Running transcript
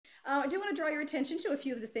I do want to draw your attention to a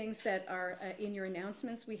few of the things that are in your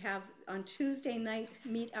announcements. We have on Tuesday night,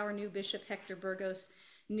 meet our new Bishop Hector Burgos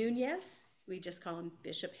Nunez. We just call him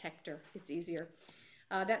Bishop Hector. It's easier.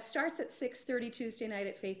 That starts at 6:30 Tuesday night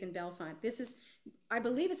at Faith in Bellefonte. This is, I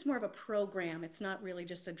believe it's more of a program. It's not really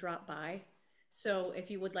just a drop by. So if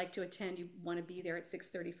you would like to attend, you want to be there at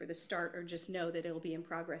 6:30 for the start, or just know that it'll be in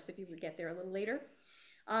progress if you would get there a little later.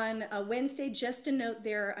 On Wednesday, just a note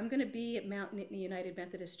there, I'm going to be at Mount Nittany United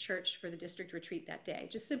Methodist Church for the district retreat that day.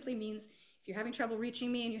 Just simply means if you're having trouble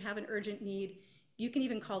reaching me and you have an urgent need, you can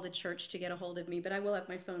even call the church to get a hold of me, but I will have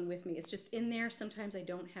my phone with me. It's just in there. Sometimes I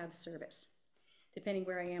don't have service, depending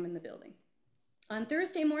where I am in the building. On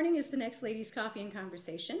Thursday morning is the next Ladies' Coffee and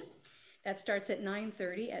Conversation. That starts at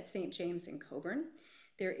 9:30 at St. James in Coburn.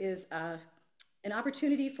 There is an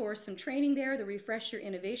opportunity for some training there, the Refresh Your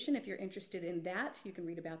Innovation. If you're interested in that, you can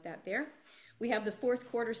read about that there. We have the fourth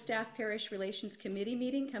quarter Staff Parish Relations Committee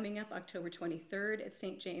meeting coming up October 23rd at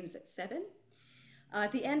St. James at 7.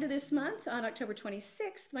 At the end of this month, on October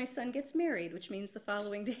 26th, my son gets married, which means the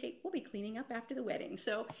following day we'll be cleaning up after the wedding.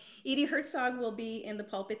 So Edie Herzog will be in the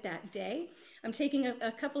pulpit that day. I'm taking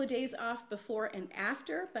a couple of days off before and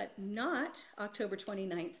after, but not October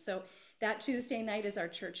 29th. So that Tuesday night is our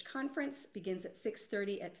church conference, begins at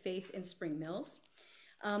 6:30 at Faith in Spring Mills.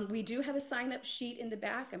 We do have a sign-up sheet in the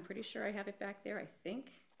back. I'm pretty sure I have it back there, I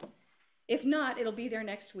think. If not, it'll be there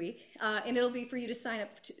next week, and it'll be for you to sign up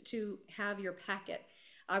to have your packet.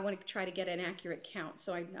 I want to try to get an accurate count,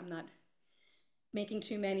 so I'm not making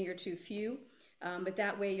too many or too few, but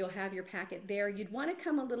that way you'll have your packet there. You'd want to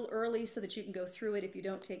come a little early so that you can go through it if you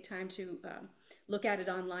don't take time to look at it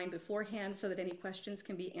online beforehand, so that any questions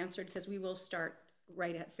can be answered, because we will start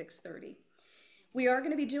right at 6:30. We are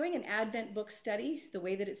going to be doing an Advent book study. The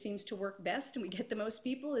way that it seems to work best and we get the most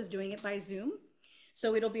people is doing it by Zoom.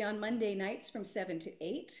 So it'll be on Monday nights from 7 to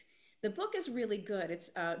 8. The book is really good. It's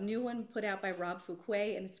a new one put out by Rob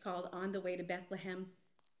Fouquet, and it's called On the Way to Bethlehem.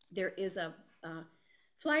 There is a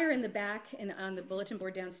flyer in the back, and on the bulletin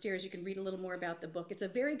board downstairs, you can read a little more about the book. It's a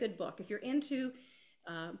very good book. If you're into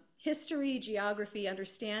history, geography,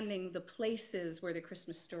 understanding the places where the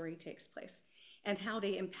Christmas story takes place and how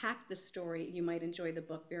they impact the story, you might enjoy the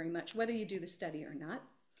book very much, whether you do the study or not.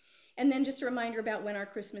 And then just a reminder about when our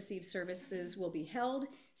Christmas Eve services will be held.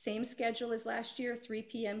 Same schedule as last year, 3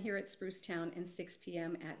 p.m. here at Sprucetown and 6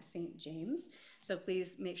 p.m. at St. James. So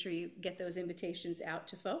please make sure you get those invitations out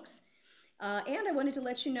to folks. And I wanted to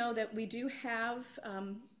let you know that we do have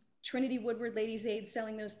Trinity Woodward Ladies Aid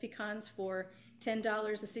selling those pecans for $10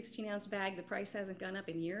 a 16-ounce bag. The price hasn't gone up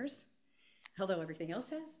in years, although everything else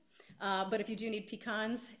has. But if you do need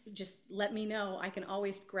pecans, just let me know. I can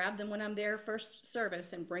always grab them when I'm there first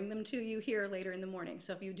service and bring them to you here later in the morning.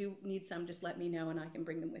 So if you do need some, just let me know and I can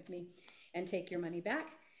bring them with me and take your money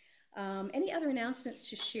back. Any other announcements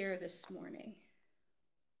to share this morning?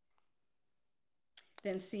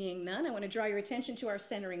 Then seeing none, I want to draw your attention to our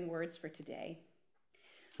centering words for today.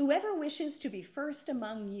 Whoever wishes to be first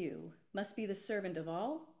among you must be the servant of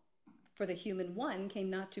all, for the human one came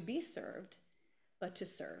not to be served, but to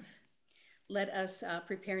serve. Let us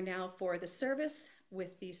prepare now for the service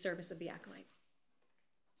with the service of the acolyte.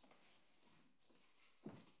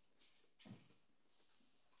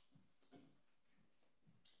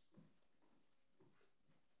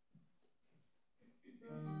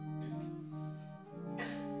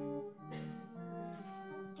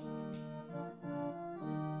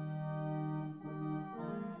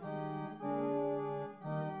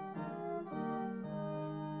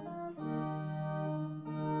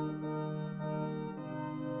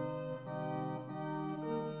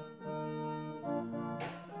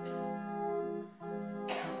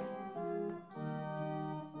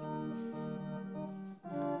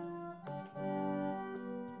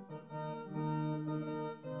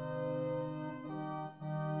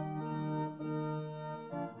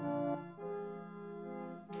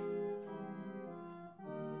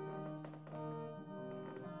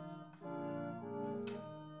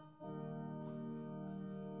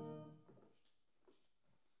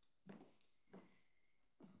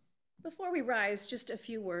 Before we rise, just a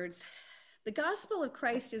few words. The gospel of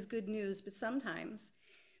Christ is good news, but sometimes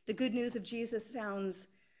the good news of Jesus sounds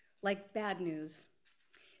like bad news.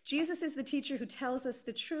 Jesus is the teacher who tells us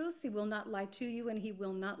the truth. He will not lie to you, and he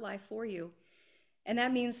will not lie for you. And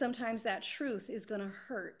that means sometimes that truth is going to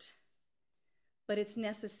hurt, but it's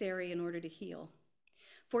necessary in order to heal.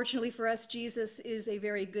 Fortunately for us, Jesus is a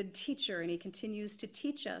very good teacher, and he continues to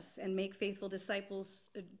teach us and make faithful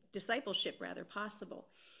discipleship possible,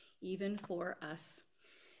 even for us.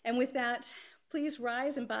 And with that, please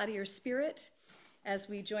rise in body or spirit as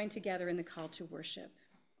we join together in the call to worship.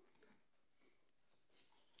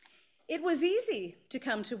 It was easy to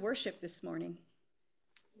come to worship this morning.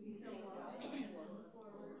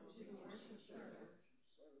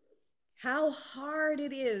 How hard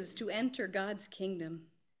it is to enter God's kingdom.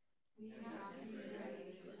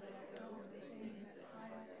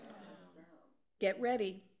 Get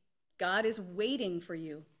ready. God is waiting for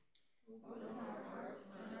you.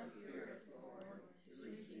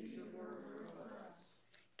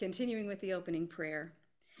 Continuing with the opening prayer.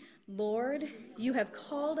 Lord, you have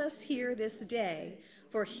called us here this day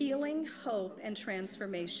for healing, hope, and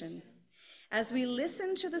transformation. As we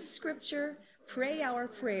listen to the scripture, pray our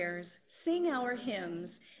prayers, sing our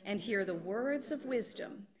hymns, and hear the words of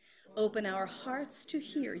wisdom, open our hearts to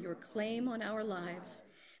hear your claim on our lives,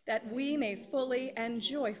 that we may fully and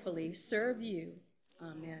joyfully serve you.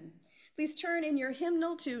 Amen. Please turn in your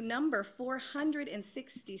hymnal to number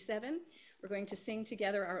 467. We're going to sing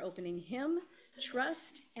together our opening hymn,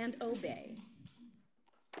 Trust and Obey.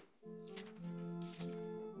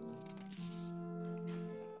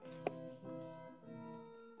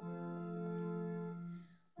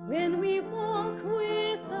 When we walk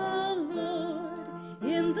with the Lord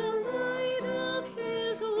in the light of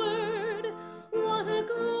his word, what a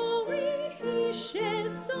glory he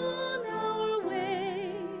sheds on our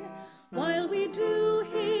way. While we do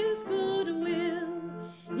his good will,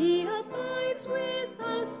 he abides with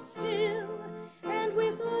us still, and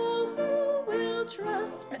with all who will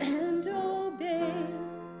trust and obey.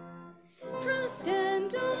 Trust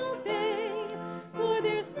and obey, for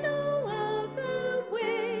there's no other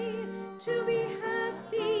way to be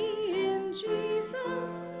happy in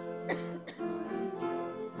Jesus.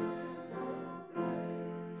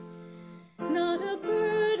 Not a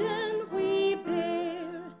burden we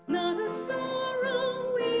bear, not a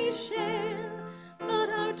sorrow we share, but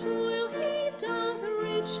our toil he doth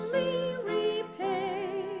richly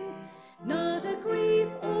repay. Not a grief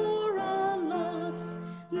or a loss,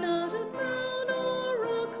 not a frown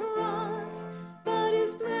or a cross, but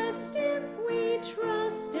is blessed if we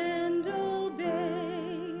trust and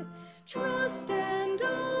obey. Trust and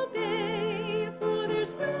obey, for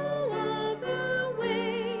there's no other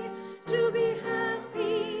way to be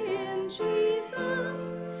happy in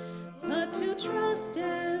Jesus, but to trust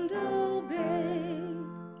and obey.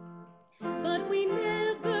 But we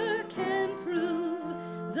never can prove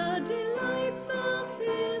the delights of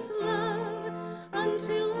his love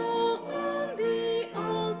until all on the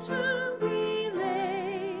altar we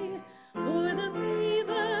lay. For the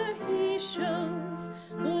favor he shows,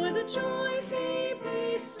 for the joy he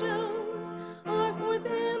bestows, are for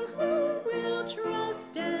them who will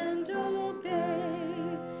trust and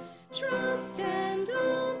obey. Trust and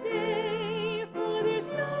obey, for there's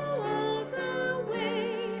no other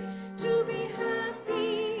way to be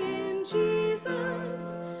happy in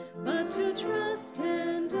Jesus, but to trust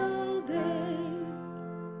and obey.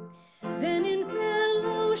 Then in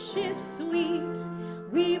fellowship sweet,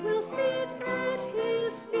 we will sit at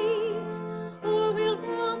his feet, or we'll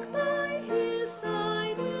walk by his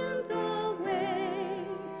side in the way.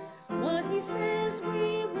 What he says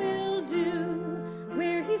we will do,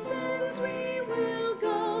 where he sends we will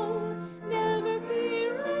go. Never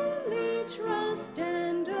fear, only trust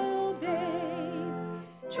and obey.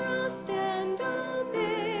 Trust and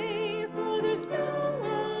obey, for there's no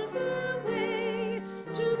other way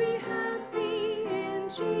to be happy in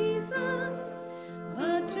Jesus,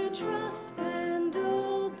 but to trust and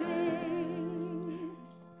obey.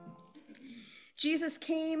 Jesus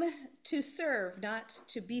came to serve, not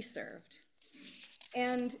to be served.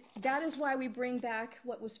 And that is why we bring back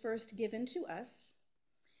what was first given to us.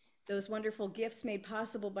 Those wonderful gifts made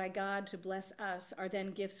possible by God to bless us are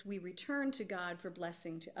then gifts we return to God for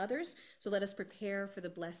blessing to others. So let us prepare for the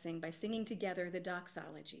blessing by singing together the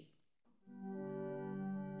doxology.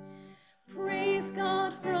 Praise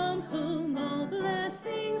God from whom all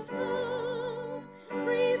blessings flow.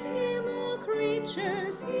 Praise him, all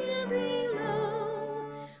creatures here below.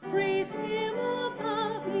 Praise him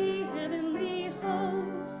above, ye heavenly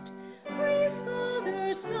host. Praise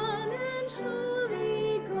Father, Son, and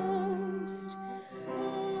Holy Ghost.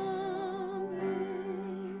 Amen.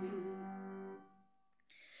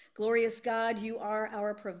 Glorious God, you are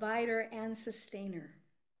our provider and sustainer.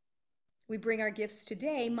 We bring our gifts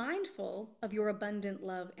today mindful of your abundant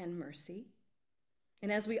love and mercy.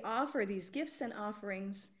 And as we offer these gifts and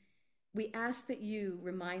offerings, we ask that you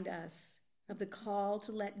remind us of the call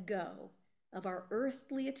to let go of our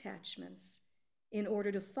earthly attachments in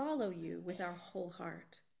order to follow you with our whole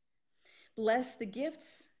heart. Bless the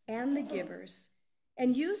gifts and the givers,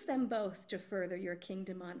 and use them both to further your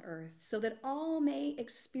kingdom on earth, so that all may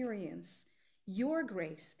experience your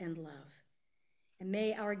grace and love. And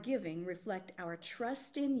may our giving reflect our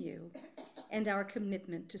trust in you and our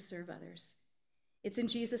commitment to serve others. It's in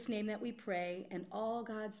Jesus' name that we pray, and all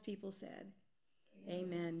God's people said,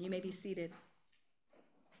 Amen. You may be seated.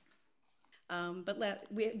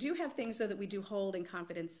 We do have things, though, that we do hold in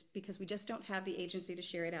confidence because we just don't have the agency to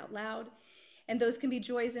share it out loud. And those can be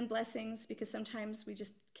joys and blessings because sometimes we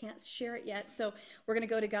just can't share it yet. So we're going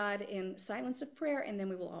to go to God in silence of prayer, and then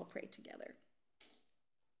we will all pray together.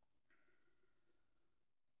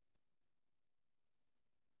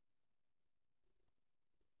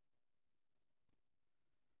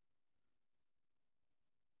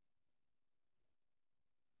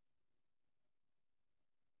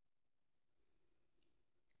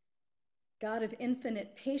 God of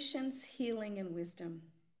infinite patience, healing, and wisdom,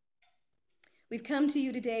 we've come to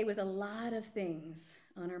you today with a lot of things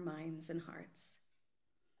on our minds and hearts.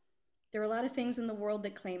 There are a lot of things in the world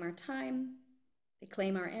that claim our time, they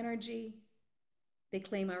claim our energy, they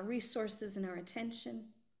claim our resources and our attention,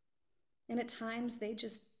 and at times they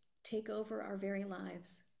just take over our very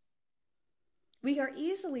lives. We are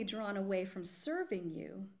easily drawn away from serving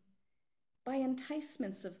you by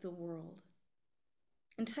enticements of the world.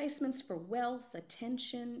 Enticements for wealth,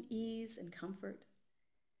 attention, ease, and comfort.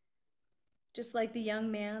 Just like the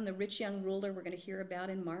young man, the rich young ruler we're going to hear about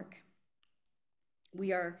in Mark,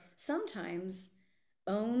 we are sometimes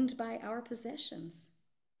owned by our possessions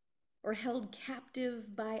or held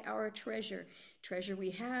captive by our treasure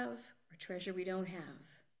we have or treasure we don't have.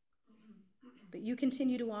 But you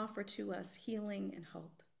continue to offer to us healing and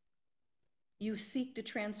hope. You seek to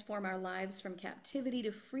transform our lives from captivity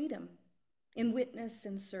to freedom in witness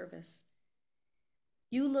and service.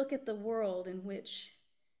 You look at the world in which,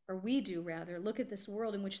 or we do rather, look at this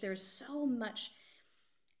world in which there's so much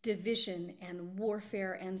division and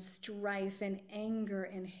warfare and strife and anger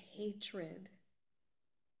and hatred.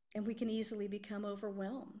 And we can easily become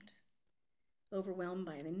overwhelmed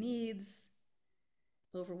by the needs,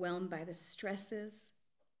 overwhelmed by the stresses.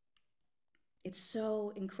 It's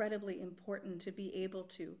so incredibly important to be able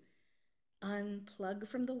to unplug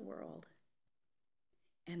from the world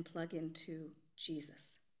and plug into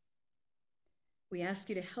Jesus. We ask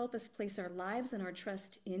you to help us place our lives and our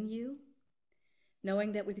trust in you,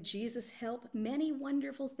 knowing that with Jesus' help, many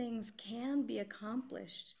wonderful things can be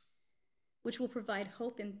accomplished, which will provide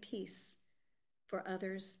hope and peace for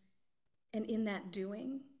others, and in that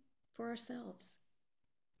doing, for ourselves.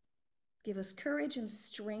 Give us courage and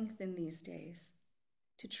strength in these days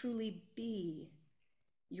to truly be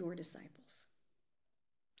your disciples.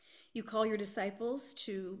 You call your disciples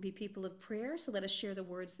to be people of prayer, so let us share the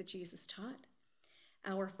words that Jesus taught.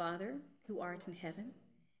 Our Father, who art in heaven,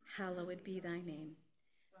 hallowed be thy name.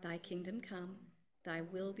 Thy kingdom come, thy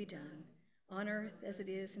will be done, on earth as it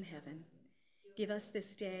is in heaven. Give us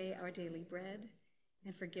this day our daily bread,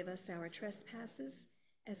 and forgive us our trespasses,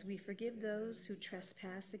 as we forgive those who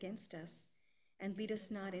trespass against us. And lead us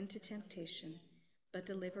not into temptation, but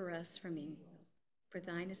deliver us from evil. For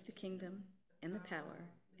thine is the kingdom, and the power,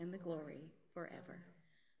 and the glory forever.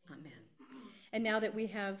 Amen. And now that we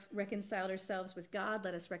have reconciled ourselves with God,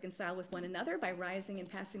 let us reconcile with one another by rising and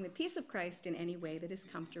passing the peace of Christ in any way that is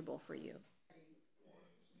comfortable for you.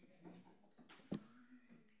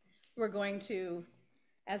 We're going to,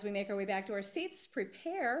 as we make our way back to our seats,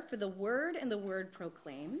 prepare for the word and the word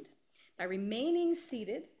proclaimed by remaining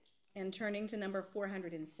seated and turning to number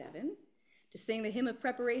 407 to sing the hymn of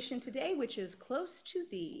preparation today, which is Close to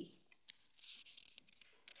Thee.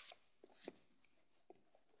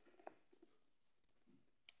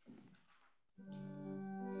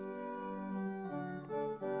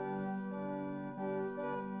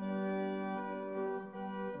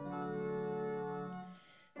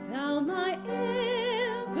 Thou my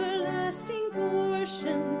everlasting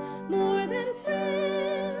portion, more than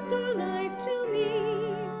friend or life to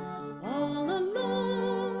me, all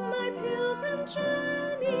along my pilgrim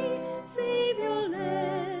journey, Savior,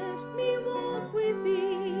 let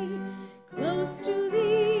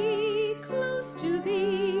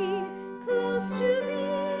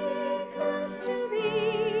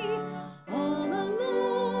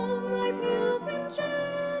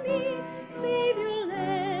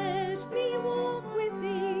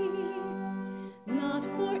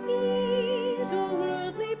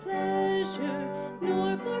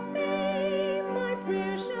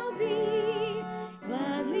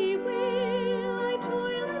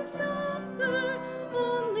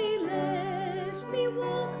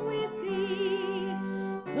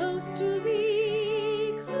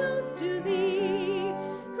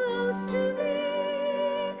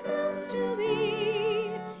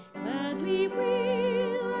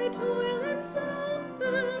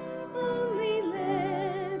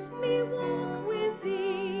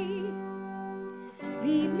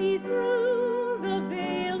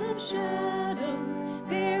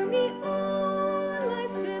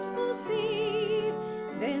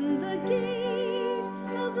the gate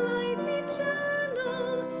of life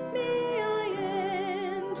eternal may I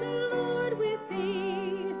enter, Lord, with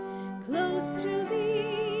thee, close to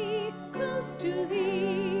thee, close to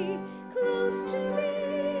thee, close to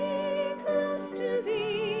thee, close to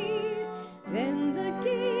thee. Then the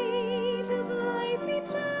gate of life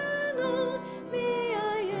eternal may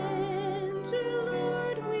I enter,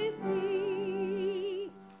 Lord, with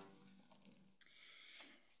thee.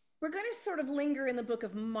 We're going to sort of linger in the book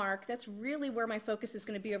of Mark. That's really where my focus is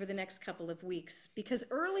going to be over the next couple of weeks, because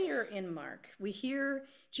earlier in Mark, we hear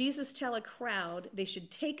Jesus tell a crowd they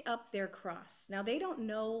should take up their cross. Now, they don't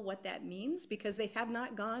know what that means because they have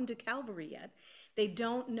not gone to Calvary yet. They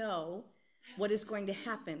don't know what is going to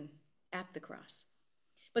happen at the cross.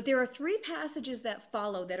 But there are three passages that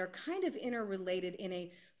follow that are kind of interrelated in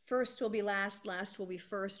a first will be last, last will be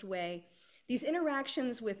first way. These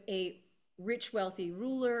interactions with a rich, wealthy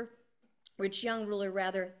ruler, rich young ruler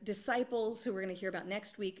rather, disciples who we're going to hear about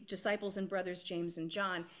next week, disciples and brothers James and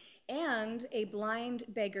John, and a blind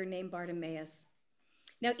beggar named Bartimaeus.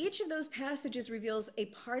 Now, each of those passages reveals a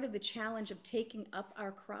part of the challenge of taking up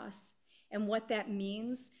our cross and what that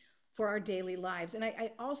means for our daily lives. And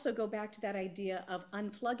I also go back to that idea of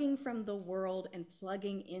unplugging from the world and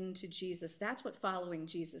plugging into Jesus. That's what following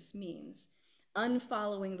Jesus means.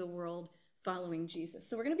 Unfollowing the world, following Jesus.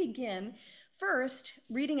 So we're going to begin first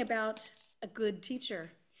reading about a good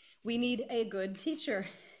teacher. We need a good teacher,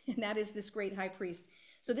 and that is this great high priest.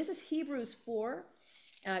 So this is Hebrews 4,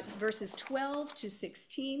 verses 12 to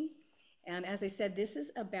 16. And as I said, this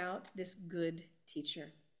is about this good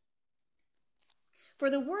teacher. For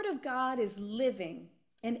the word of God is living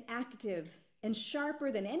and active and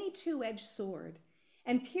sharper than any two-edged sword,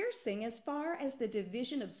 and piercing as far as the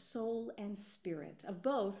division of soul and spirit, of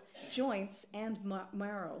both joints and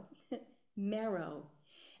marrow,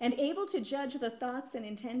 and able to judge the thoughts and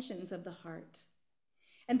intentions of the heart.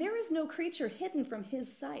 And there is no creature hidden from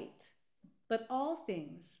his sight, but all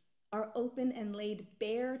things are open and laid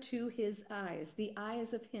bare to his eyes, the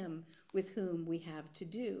eyes of him with whom we have to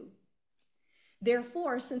do.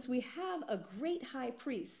 Therefore, since we have a great high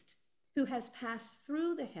priest who has passed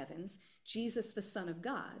through the heavens, Jesus, the Son of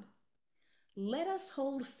God, let us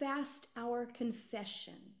hold fast our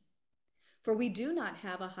confession. For we do not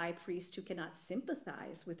have a high priest who cannot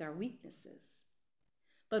sympathize with our weaknesses,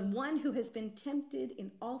 but one who has been tempted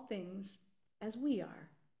in all things as we are,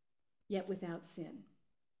 yet without sin.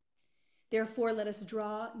 Therefore, let us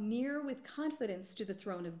draw near with confidence to the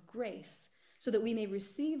throne of grace, so that we may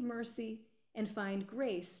receive mercy and find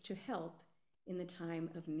grace to help in the time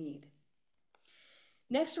of need.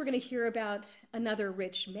 Next, we're going to hear about another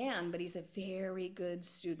rich man, but he's a very good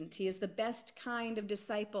student. He is the best kind of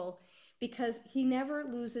disciple because he never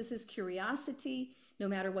loses his curiosity, no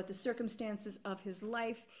matter what the circumstances of his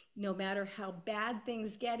life, no matter how bad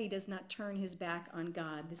things get, he does not turn his back on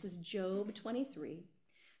God. This is Job 23,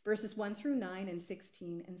 verses 1 through 9 and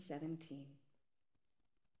 16 and 17.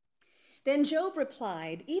 Then Job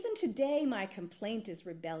replied, "Even today my complaint is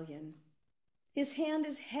rebellion. His hand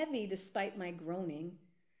is heavy despite my groaning.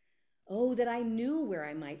 Oh, that I knew where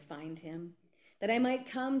I might find him, that I might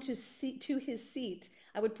come to his seat.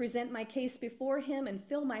 I would present my case before him and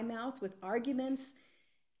fill my mouth with arguments.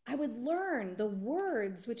 I would learn the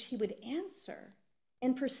words which he would answer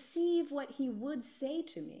and perceive what he would say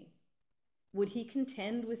to me. Would he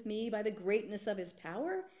contend with me by the greatness of his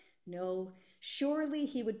power? No, surely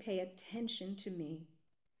he would pay attention to me.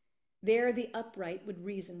 There the upright would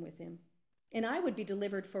reason with him, and I would be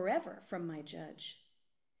delivered forever from my judge.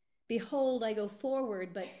 Behold, I go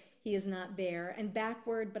forward, but he is not there, and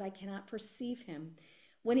backward, but I cannot perceive him.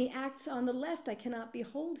 When he acts on the left, I cannot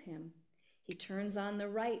behold him. He turns on the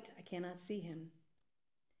right, I cannot see him.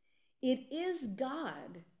 It is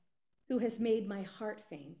God who has made my heart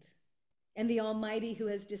faint, and the Almighty who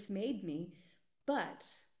has dismayed me,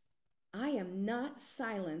 but I am not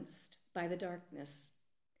silenced by the darkness,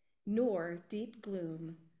 nor deep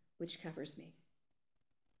gloom which covers me."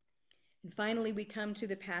 And finally, we come to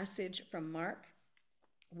the passage from Mark,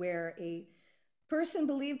 where a person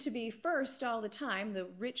believed to be first all the time, the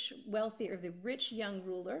rich, wealthy, or the rich young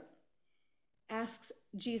ruler, asks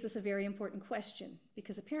Jesus a very important question,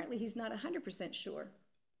 because apparently he's not 100% sure.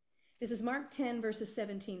 This is Mark 10, verses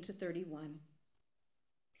 17 to 31.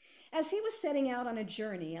 As he was setting out on a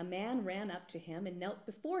journey, a man ran up to him and knelt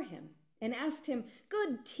before him and asked him,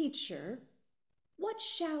 "Good teacher, what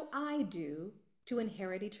shall I do to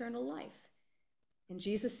inherit eternal life?" And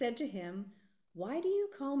Jesus said to him, "Why do you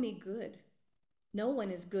call me good? No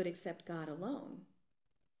one is good except God alone.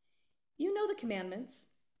 You know the commandments.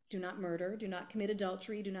 Do not murder, do not commit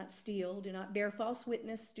adultery, do not steal, do not bear false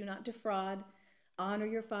witness, do not defraud, honor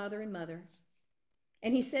your father and mother.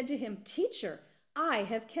 And he said to him, Teacher, I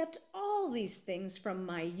have kept all these things from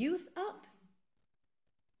my youth up.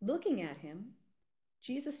 Looking at him,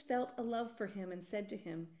 Jesus felt a love for him and said to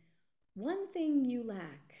him, One thing you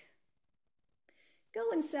lack.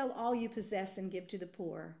 Go and sell all you possess and give to the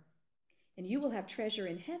poor, and you will have treasure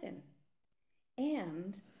in heaven.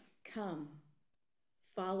 And come,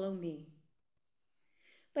 follow me.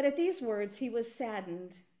 But at these words he was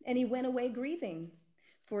saddened, and he went away grieving,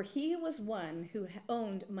 for he was one who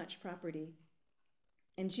owned much property.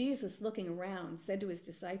 And Jesus, looking around, said to his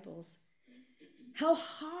disciples, How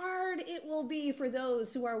hard it will be for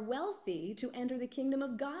those who are wealthy to enter the kingdom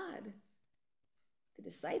of God. The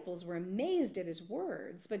disciples were amazed at his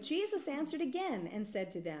words, but Jesus answered again and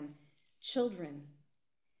said to them, Children,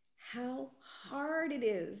 how hard it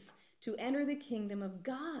is to enter the kingdom of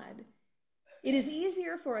God. It is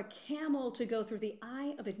easier for a camel to go through the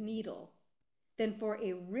eye of a needle than for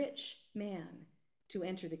a rich man to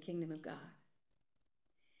enter the kingdom of God.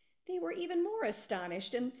 They were even more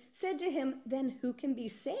astonished and said to him, Then who can be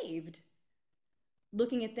saved?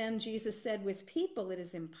 Looking at them, Jesus said, With people it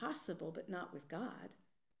is impossible, but not with God.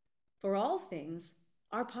 For all things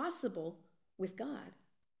are possible with God.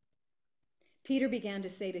 Peter began to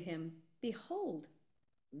say to him, Behold,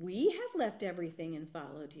 we have left everything and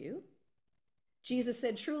followed you. Jesus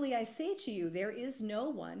said, Truly I say to you, there is no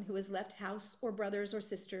one who has left house or brothers or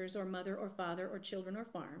sisters or mother or father or children or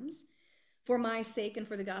farms for my sake and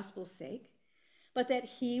for the gospel's sake, but that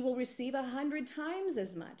he will receive 100 times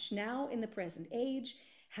as much now in the present age,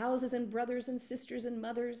 houses and brothers and sisters and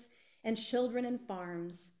mothers and children and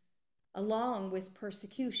farms, along with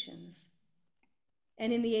persecutions,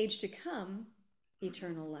 and in the age to come,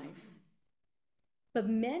 eternal life. But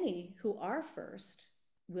many who are first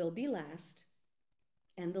will be last,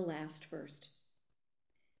 and the last first.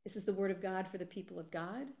 This is the word of God for the people of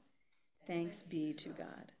God. Thanks be to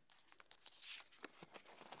God.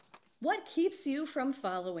 What keeps you from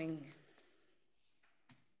following?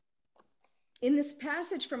 In this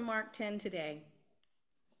passage from Mark 10 today,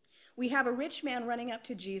 we have a rich man running up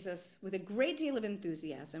to Jesus with a great deal of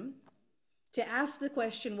enthusiasm to ask the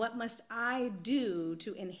question, what must I do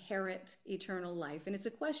to inherit eternal life? And it's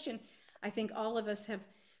a question I think all of us have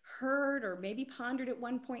heard or maybe pondered at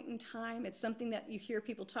one point in time. It's something that you hear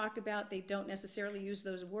people talk about. They don't necessarily use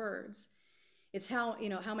those words. It's how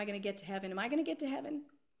am I going to get to heaven? Am I going to get to heaven?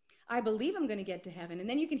 I believe I'm going to get to heaven. And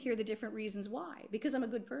then you can hear the different reasons why. Because I'm a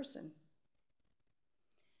good person.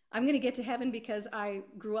 I'm going to get to heaven because I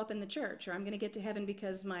grew up in the church. Or I'm going to get to heaven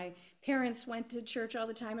because my parents went to church all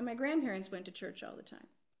the time and my grandparents went to church all the time.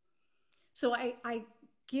 So I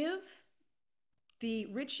give the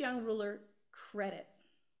rich young ruler credit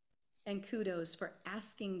and kudos for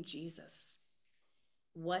asking Jesus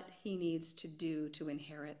what he needs to do to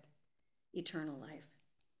inherit eternal life.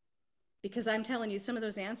 Because I'm telling you, some of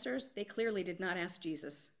those answers, they clearly did not ask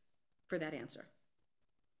Jesus for that answer.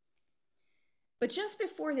 But just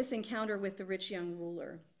before this encounter with the rich young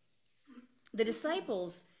ruler, the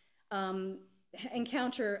disciples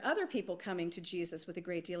encounter other people coming to Jesus with a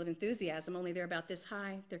great deal of enthusiasm, only they're about this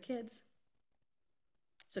high. They're kids.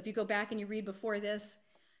 So if you go back and you read before this,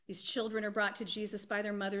 these children are brought to Jesus by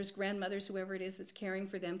their mothers, grandmothers, whoever it is that's caring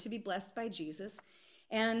for them, to be blessed by Jesus.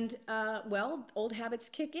 And, old habits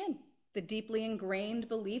kick in. The deeply ingrained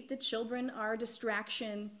belief that children are a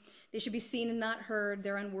distraction. They should be seen and not heard.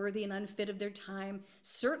 They're unworthy and unfit of their time,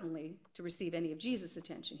 certainly to receive any of Jesus'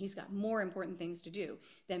 attention. He's got more important things to do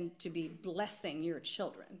than to be blessing your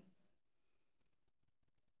children.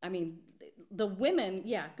 I mean, the women,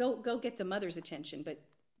 go get the mother's attention, but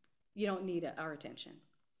you don't need our attention.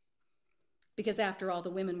 Because after all, the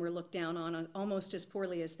women were looked down on almost as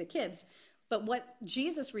poorly as the kids. But what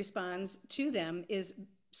Jesus responds to them is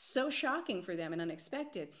so shocking for them and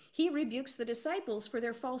unexpected. He rebukes the disciples for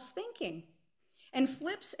their false thinking and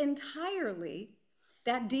flips entirely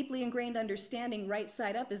that deeply ingrained understanding right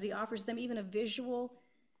side up as he offers them even a visual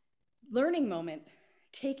learning moment,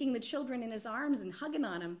 taking the children in his arms and hugging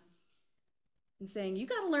on them and saying, you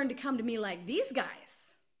got to learn to come to me like these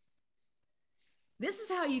guys. This is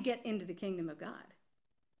how you get into the kingdom of God.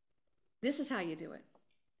 This is how you do it.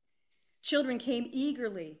 Children came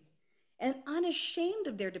eagerly and unashamed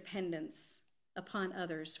of their dependence upon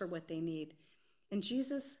others for what they need. And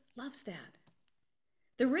Jesus loves that.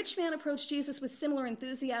 The rich man approached Jesus with similar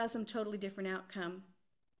enthusiasm, totally different outcome.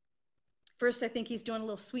 First, I think he's doing a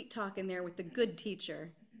little sweet talk in there with the good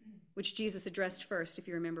teacher, which Jesus addressed first, if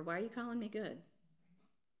you remember. Why are you calling me good?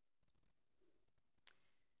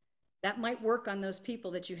 That might work on those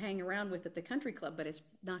people that you hang around with at the country club, but it's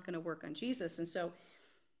not going to work on Jesus. And so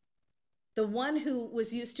the one who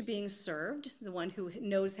was used to being served, the one who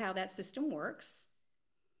knows how that system works,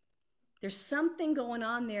 there's something going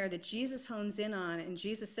on there that Jesus hones in on, and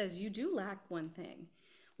Jesus says, you do lack one thing.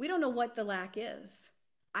 We don't know what the lack is.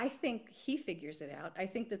 I think he figures it out. I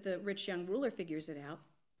think that the rich young ruler figures it out.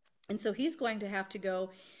 And so he's going to have to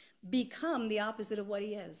go become the opposite of what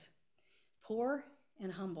he is. Poor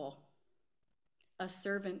and humble, a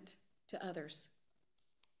servant to others.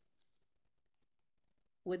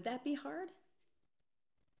 Would that be hard?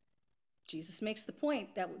 Jesus makes the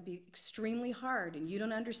point that would be extremely hard, and you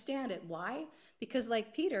don't understand it. Why? Because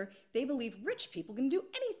like Peter, they believe rich people can do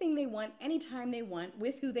anything they want, anytime they want,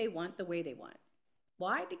 with who they want, the way they want.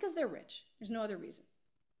 Why? Because they're rich. There's no other reason.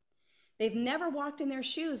 They've never walked in their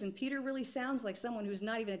shoes, and Peter really sounds like someone who's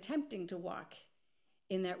not even attempting to walk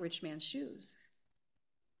in that rich man's shoes.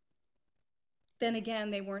 Then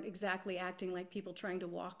again, they weren't exactly acting like people trying to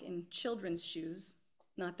walk in children's shoes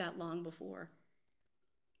not that long before.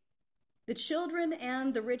 The children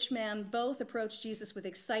and the rich man both approached Jesus with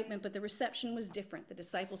excitement, but the reception was different. The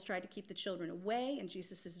disciples tried to keep the children away, and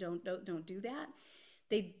Jesus says, don't do that.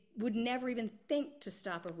 They would never even think to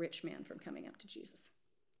stop a rich man from coming up to Jesus.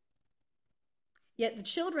 Yet the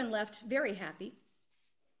children left very happy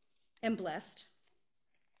and blessed,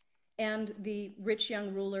 and the rich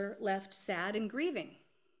young ruler left sad and grieving.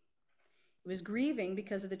 He was grieving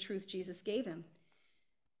because of the truth Jesus gave him.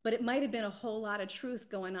 But it might have been a whole lot of truth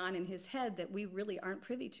going on in his head that we really aren't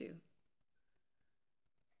privy to.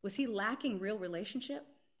 Was he lacking real relationship?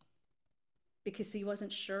 Because he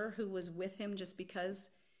wasn't sure who was with him just because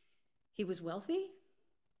he was wealthy?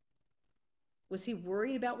 Was he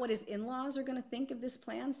worried about what his in-laws are going to think of this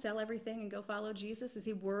plan, sell everything and go follow Jesus? Is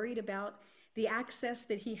he worried about the access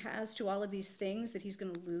that he has to all of these things that he's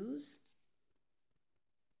going to lose?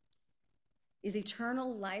 Is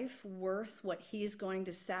eternal life worth what he is going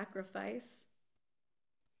to sacrifice?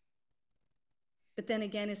 But then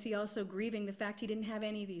again, is he also grieving the fact he didn't have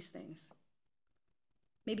any of these things?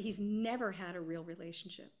 Maybe he's never had a real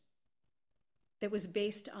relationship that was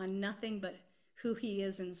based on nothing but who he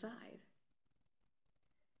is inside.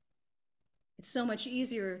 It's so much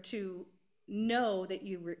easier to know that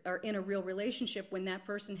you are in a real relationship when that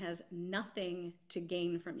person has nothing to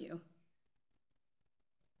gain from you.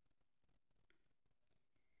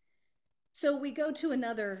 So we go to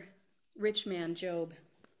another rich man, Job,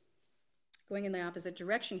 going in the opposite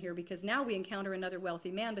direction here, because now we encounter another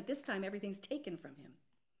wealthy man, but this time everything's taken from him.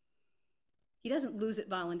 He doesn't lose it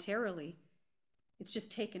voluntarily. It's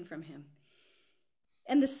just taken from him.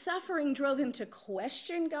 And the suffering drove him to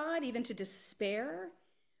question God, even to despair,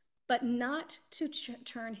 but not to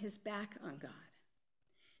turn his back on God.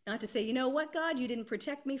 Not to say, you know what, God, you didn't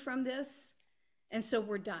protect me from this, and so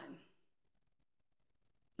we're done.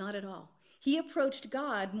 Not at all. He approached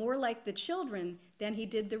God more like the children than he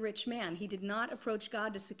did the rich man. He did not approach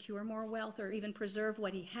God to secure more wealth or even preserve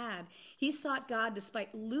what he had. He sought God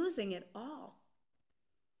despite losing it all.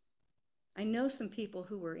 I know some people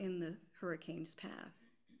who were in the hurricane's path.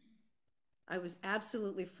 I was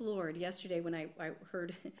absolutely floored yesterday when I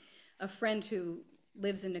heard a friend who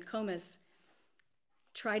lives in Nokomis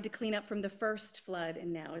tried to clean up from the first flood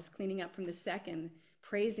and now is cleaning up from the second,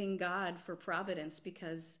 praising God for providence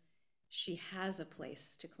because she has a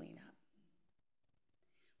place to clean up.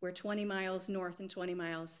 We're 20 miles north and 20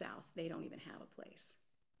 miles south. They don't even have a place.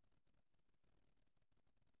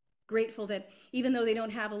 Grateful that even though they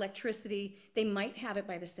don't have electricity, they might have it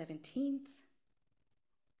by the 17th.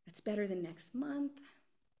 That's better than next month.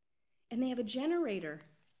 And they have a generator.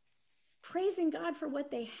 Praising God for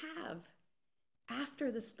what they have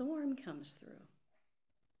after the storm comes through.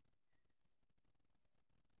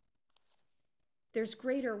 There's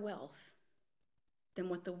greater wealth than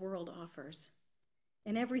what the world offers.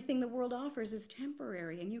 And everything the world offers is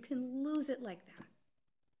temporary, and you can lose it like that.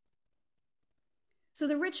 So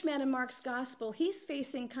the rich man in Mark's gospel, he's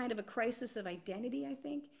facing kind of a crisis of identity, I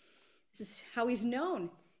think. This is how he's known.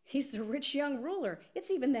 He's the rich young ruler.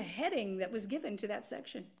 It's even the heading that was given to that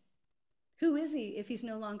section. Who is he if he's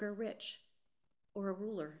no longer rich or a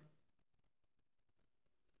ruler?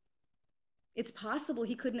 It's possible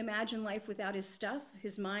he couldn't imagine life without his stuff,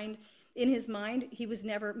 his mind. In his mind, he was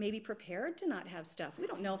never maybe prepared to not have stuff. We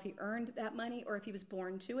don't know if he earned that money or if he was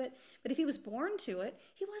born to it. But if he was born to it,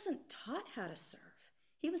 he wasn't taught how to serve.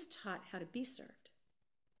 He was taught how to be served.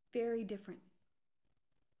 Very different.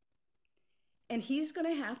 And he's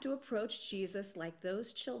going to have to approach Jesus like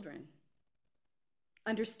those children,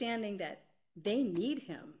 understanding that they need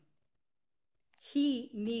him He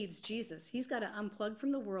needs Jesus. He's got to unplug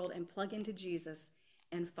from the world and plug into Jesus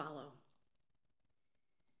and follow.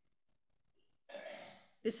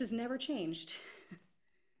 This has never changed.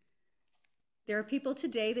 There are people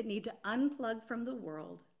today that need to unplug from the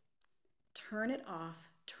world, turn it off,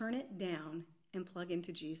 turn it down, and plug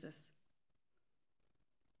into Jesus.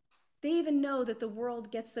 They even know that the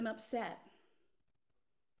world gets them upset,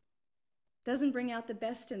 doesn't bring out the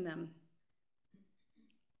best in them,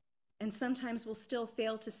 and sometimes will still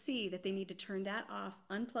fail to see that they need to turn that off,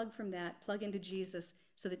 unplug from that, plug into Jesus,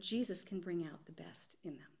 so that Jesus can bring out the best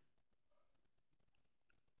in them.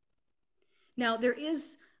 Now, there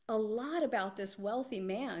is a lot about this wealthy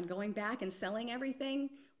man going back and selling everything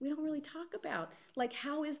we don't really talk about. Like,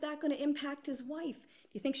 how is that going to impact his wife? Do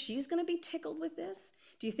you think she's going to be tickled with this?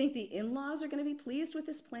 Do you think the in-laws are going to be pleased with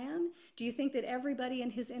this plan? Do you think that everybody in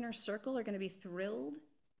his inner circle are going to be thrilled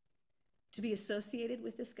to be associated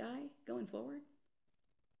with this guy going forward?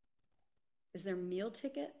 Is their meal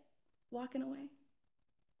ticket walking away?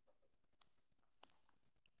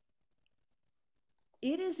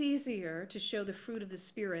 It is easier to show the fruit of the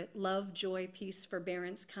Spirit, love, joy, peace,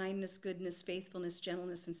 forbearance, kindness, goodness, faithfulness,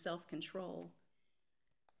 gentleness, and self-control,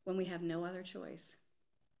 when we have no other choice.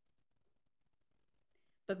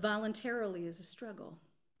 But voluntarily is a struggle.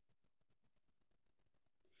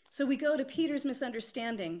 So we go to Peter's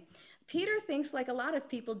misunderstanding. Peter thinks like a lot of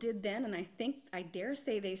people did then, and I dare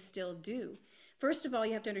say they still do. First of all,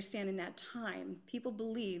 you have to understand in that time, people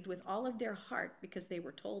believed with all of their heart, because they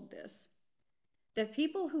were told this, that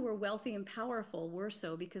people who were wealthy and powerful were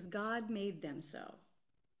so because God made them so.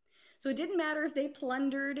 So it didn't matter if they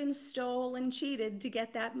plundered and stole and cheated to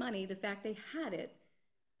get that money. The fact they had it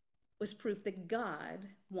was proof that God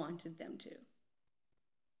wanted them to.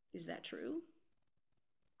 Is that true?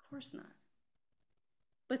 Of course not.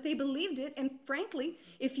 But they believed it, and frankly,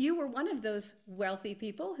 if you were one of those wealthy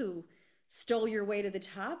people who stole your way to the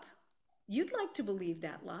top, you'd like to believe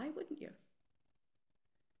that lie, wouldn't you?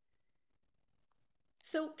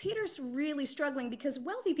 So Peter's really struggling because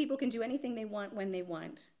wealthy people can do anything they want when they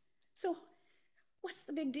want. So what's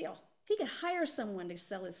the big deal? He could hire someone to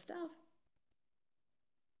sell his stuff.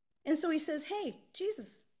 And so he says, hey,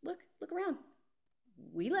 Jesus, look around.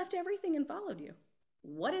 We left everything and followed you.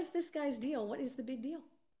 What is this guy's deal? What is the big deal?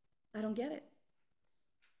 I don't get it.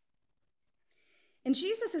 And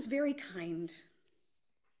Jesus is very kind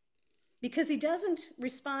because he doesn't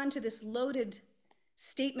respond to this loaded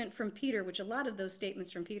statement from Peter, which a lot of those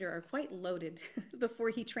statements from Peter are quite loaded before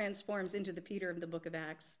he transforms into the Peter of the book of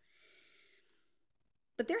Acts.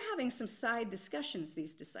 But they're having some side discussions,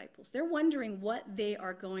 these disciples. They're wondering what they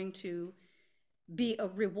are going to be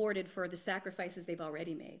rewarded for the sacrifices they've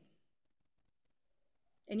already made.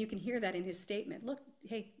 And you can hear that in his statement. Look,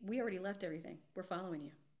 hey, we already left everything. We're following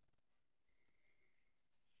you.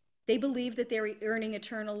 They believe that they're earning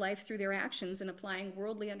eternal life through their actions and applying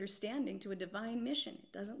worldly understanding to a divine mission.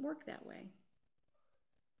 It doesn't work that way.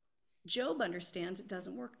 Job understands it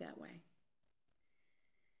doesn't work that way.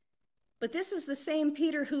 But this is the same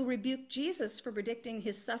Peter who rebuked Jesus for predicting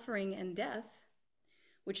his suffering and death,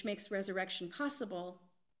 which makes resurrection possible.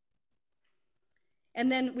 And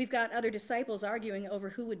then we've got other disciples arguing over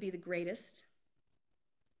who would be the greatest.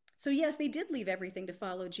 So yes, they did leave everything to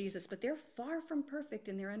follow Jesus, but they're far from perfect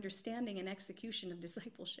in their understanding and execution of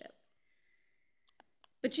discipleship.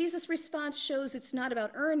 But Jesus' response shows it's not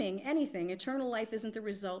about earning anything. Eternal life isn't the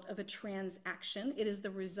result of a transaction. It is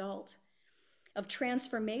the result of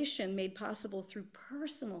transformation made possible through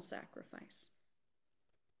personal sacrifice.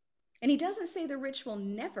 And he doesn't say the rich will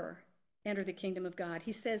never enter the kingdom of God.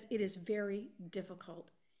 He says it is very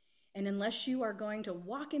difficult. And unless you are going to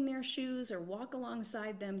walk in their shoes or walk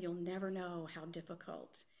alongside them, you'll never know how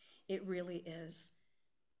difficult it really is,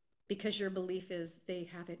 because your belief is they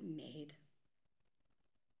have it made.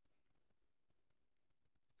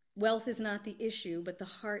 Wealth is not the issue, but the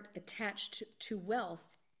heart attached to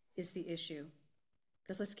wealth is the issue.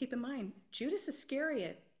 Because let's keep in mind, Judas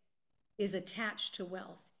Iscariot is attached to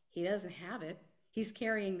wealth. He doesn't have it. He's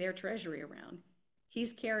carrying their treasury around.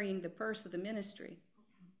 He's carrying the purse of the ministry.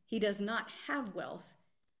 He does not have wealth,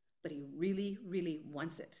 but he really, really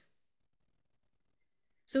wants it.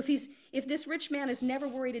 So if this rich man is never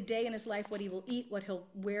worried a day in his life what he will eat, what he'll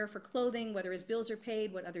wear for clothing, whether his bills are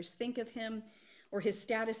paid, what others think of him, or his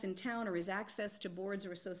status in town, or his access to boards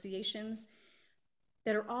or associations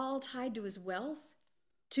that are all tied to his wealth,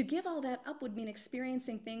 to give all that up would mean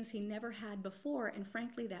experiencing things he never had before, and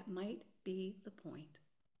frankly, that might be the point.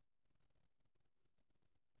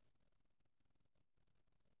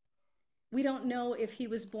 We don't know if he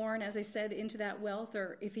was born, as I said, into that wealth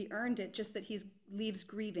or if he earned it, just that he leaves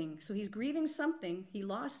grieving. So he's grieving something. He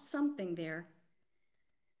lost something there.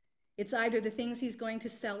 It's either the things he's going to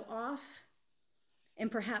sell off and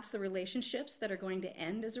perhaps the relationships that are going to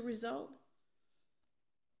end as a result,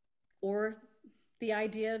 or the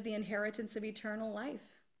idea of the inheritance of eternal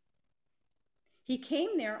life. He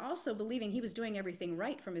came there also believing he was doing everything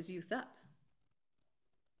right from his youth up.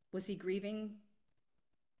 Was he grieving,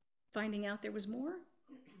 finding out there was more?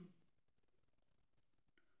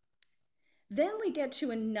 Then we get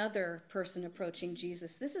to another person approaching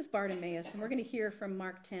Jesus. This is Bartimaeus, and we're going to hear from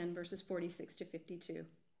Mark 10, verses 46 to 52.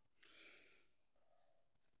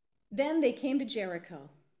 Then they came to Jericho.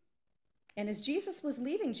 And as Jesus was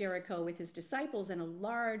leaving Jericho with his disciples and a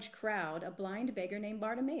large crowd, a blind beggar named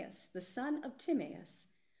Bartimaeus, the son of Timaeus,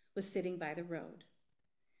 was sitting by the road.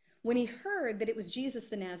 When he heard that it was Jesus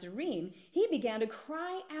the Nazarene, he began to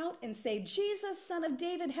cry out and say, "Jesus, son of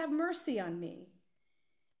David, have mercy on me."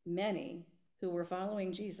 Many who were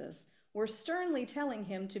following Jesus were sternly telling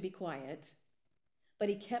him to be quiet, but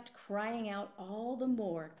he kept crying out all the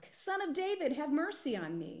more, "Son of David, have mercy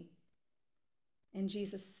on me." And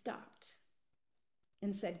Jesus stopped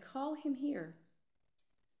and said, "Call him here."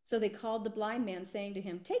 So they called the blind man, saying to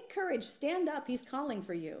him, "Take courage, stand up, he's calling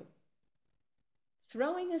for you."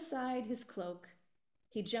 Throwing aside his cloak,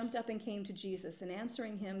 he jumped up and came to Jesus, and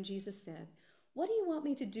answering him, Jesus said, "What do you want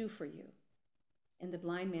me to do for you?" And the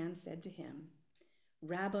blind man said to him,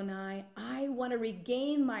 "Rabboni, I want to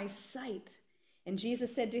regain my sight." And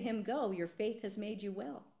Jesus said to him, "Go, your faith has made you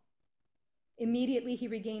well." Immediately he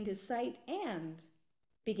regained his sight and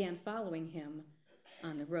began following him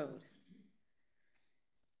on the road.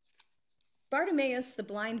 Bartimaeus, the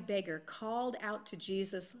blind beggar, called out to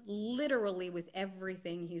Jesus literally with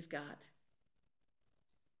everything he's got.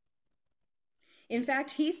 In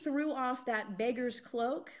fact, he threw off that beggar's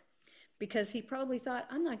cloak because he probably thought,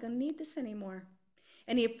 "I'm not going to need this anymore."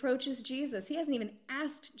 And he approaches Jesus. He hasn't even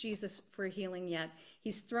asked Jesus for healing yet.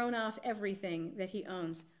 He's thrown off everything that he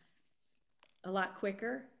owns a lot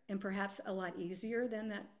quicker and perhaps a lot easier than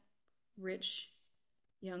that rich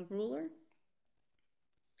young ruler.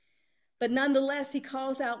 But nonetheless, he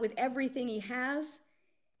calls out with everything he has.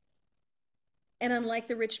 And unlike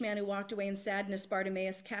the rich man who walked away in sadness,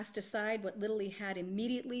 Bartimaeus cast aside what little he had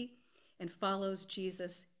immediately and follows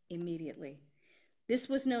Jesus immediately. This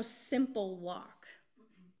was no simple walk.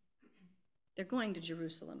 They're going to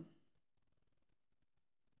Jerusalem.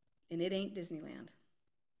 And it ain't Disneyland.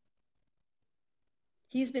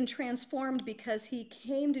 He's been transformed because he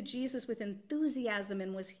came to Jesus with enthusiasm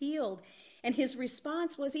and was healed. And his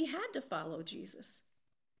response was he had to follow Jesus.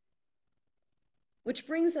 Which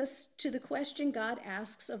brings us to the question God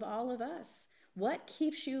asks of all of us. What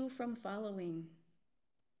keeps you from following?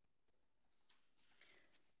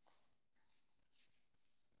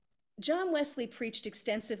 John Wesley preached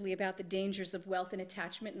extensively about the dangers of wealth and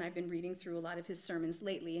attachment, and I've been reading through a lot of his sermons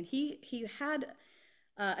lately. And he had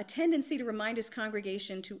a tendency to remind his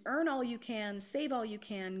congregation to earn all you can, save all you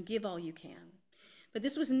can, give all you can. But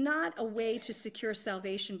this was not a way to secure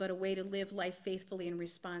salvation, but a way to live life faithfully in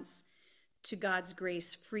response to God's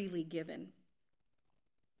grace freely given.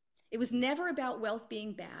 It was never about wealth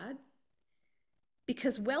being bad,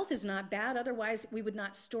 because wealth is not bad. Otherwise, we would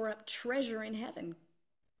not store up treasure in heaven.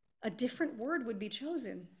 A different word would be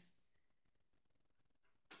chosen.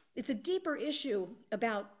 It's a deeper issue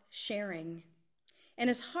about sharing. And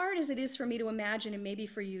as hard as it is for me to imagine, and maybe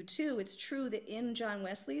for you too, it's true that in John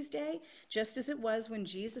Wesley's day, just as it was when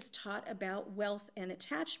Jesus taught about wealth and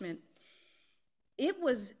attachment, it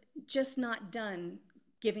was just not done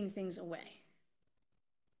giving things away.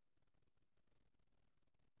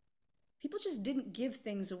 People just didn't give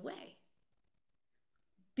things away.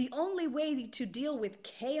 The only way to deal with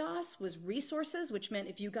chaos was resources, which meant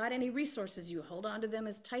if you got any resources, you held on to them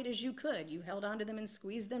as tight as you could. You held on to them and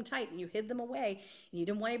squeezed them tight, and you hid them away. And you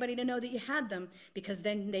didn't want anybody to know that you had them, because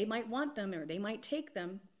then they might want them or they might take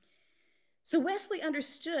them. So Wesley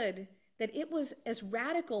understood that it was as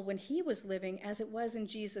radical when he was living as it was in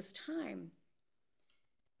Jesus' time.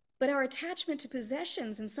 But our attachment to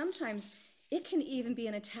possessions, and sometimes it can even be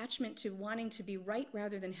an attachment to wanting to be right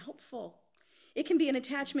rather than helpful. It can be an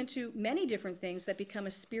attachment to many different things that become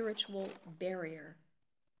a spiritual barrier.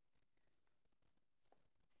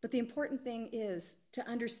 But the important thing is to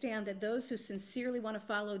understand that those who sincerely want to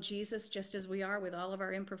follow Jesus, just as we are with all of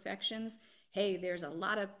our imperfections, hey, there's a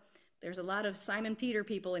lot of Simon Peter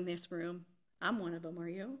people in this room. I'm one of them, are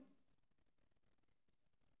you?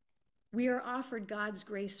 We are offered God's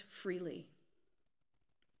grace freely.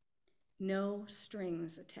 No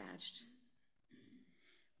strings attached.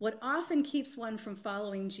 What often keeps one from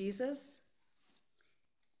following Jesus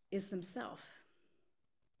is themselves.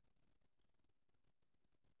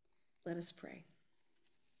 Let us pray.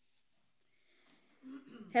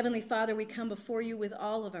 Heavenly Father, we come before you with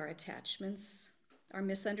all of our attachments, our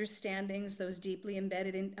misunderstandings, those deeply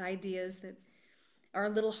embedded in ideas that are a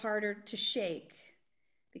little harder to shake,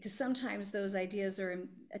 because sometimes those ideas are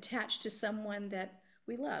attached to someone that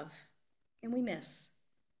we love and we miss,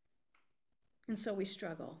 and so we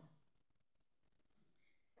struggle.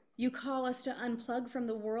 You call us to unplug from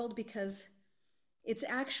the world because it's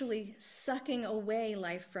actually sucking away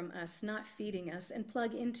life from us, not feeding us, and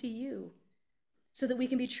plug into you so that we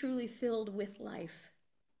can be truly filled with life.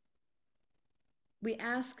 We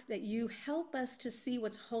ask that you help us to see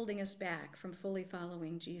what's holding us back from fully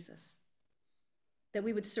following Jesus, that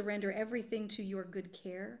we would surrender everything to your good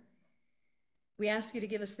care. We ask you to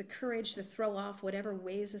give us the courage to throw off whatever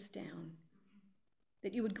weighs us down,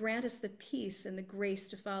 that you would grant us the peace and the grace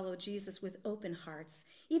to follow Jesus with open hearts,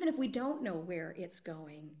 even if we don't know where it's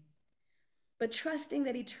going, but trusting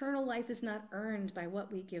that eternal life is not earned by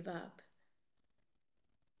what we give up,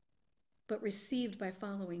 but received by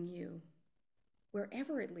following you,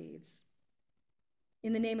 wherever it leads.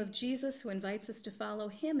 In the name of Jesus, who invites us to follow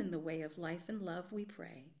him in the way of life and love, we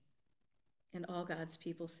pray. And all God's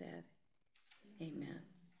people said, amen.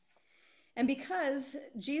 And because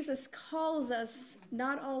Jesus calls us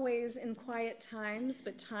not always in quiet times,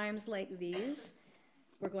 but times like these,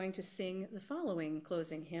 we're going to sing the following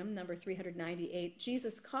closing hymn, number 398.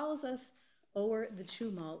 Jesus calls us o'er the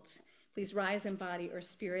tumult. Please rise in body or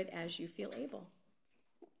spirit as you feel able.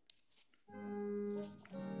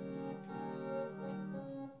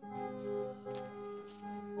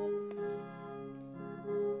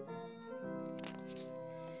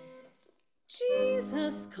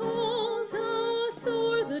 Jesus calls us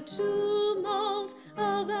o'er the tumult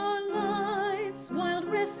of our lives, wild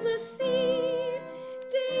restless sea.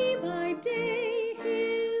 Day by day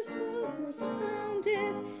his word was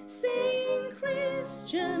grounded, saying,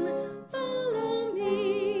 Christian, follow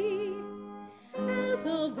me. As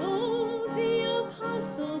of old the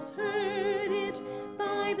apostles heard it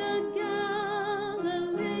by the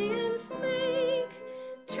Galilean's lake,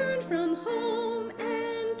 turned from home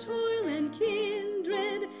and toil and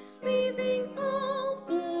kindred, leaving all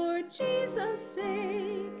for Jesus'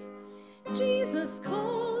 sake. Jesus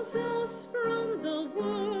calls us from the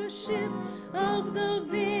worship of the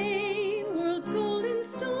vain world's golden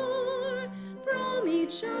store, from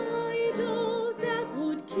each idol that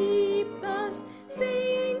would keep us,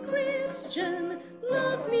 saying, Christian,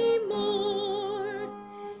 love me more.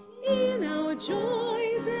 In our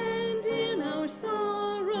joys and in our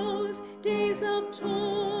sorrows, days of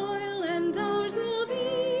toil and hours of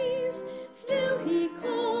ease, still he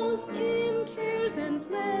calls in cares and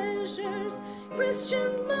pleasures,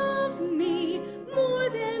 Christian, love me more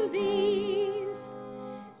than these.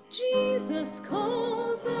 Jesus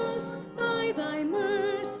calls us by thy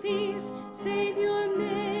mercies, Savior,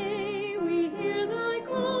 may we hear thy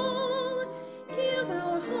call. Give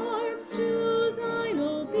our hearts to thine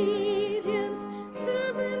obedience,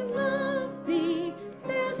 serve and love thee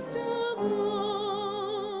best of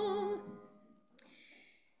all.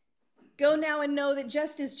 Go now and know that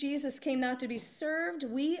just as Jesus came not to be served,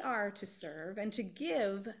 we are to serve and to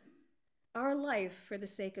give our life for the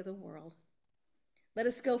sake of the world. Let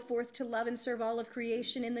us go forth to love and serve all of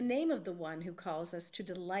creation in the name of the one who calls us to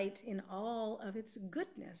delight in all of its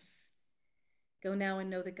goodness. Go now and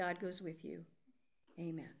know that God goes with you.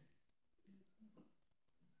 Amen.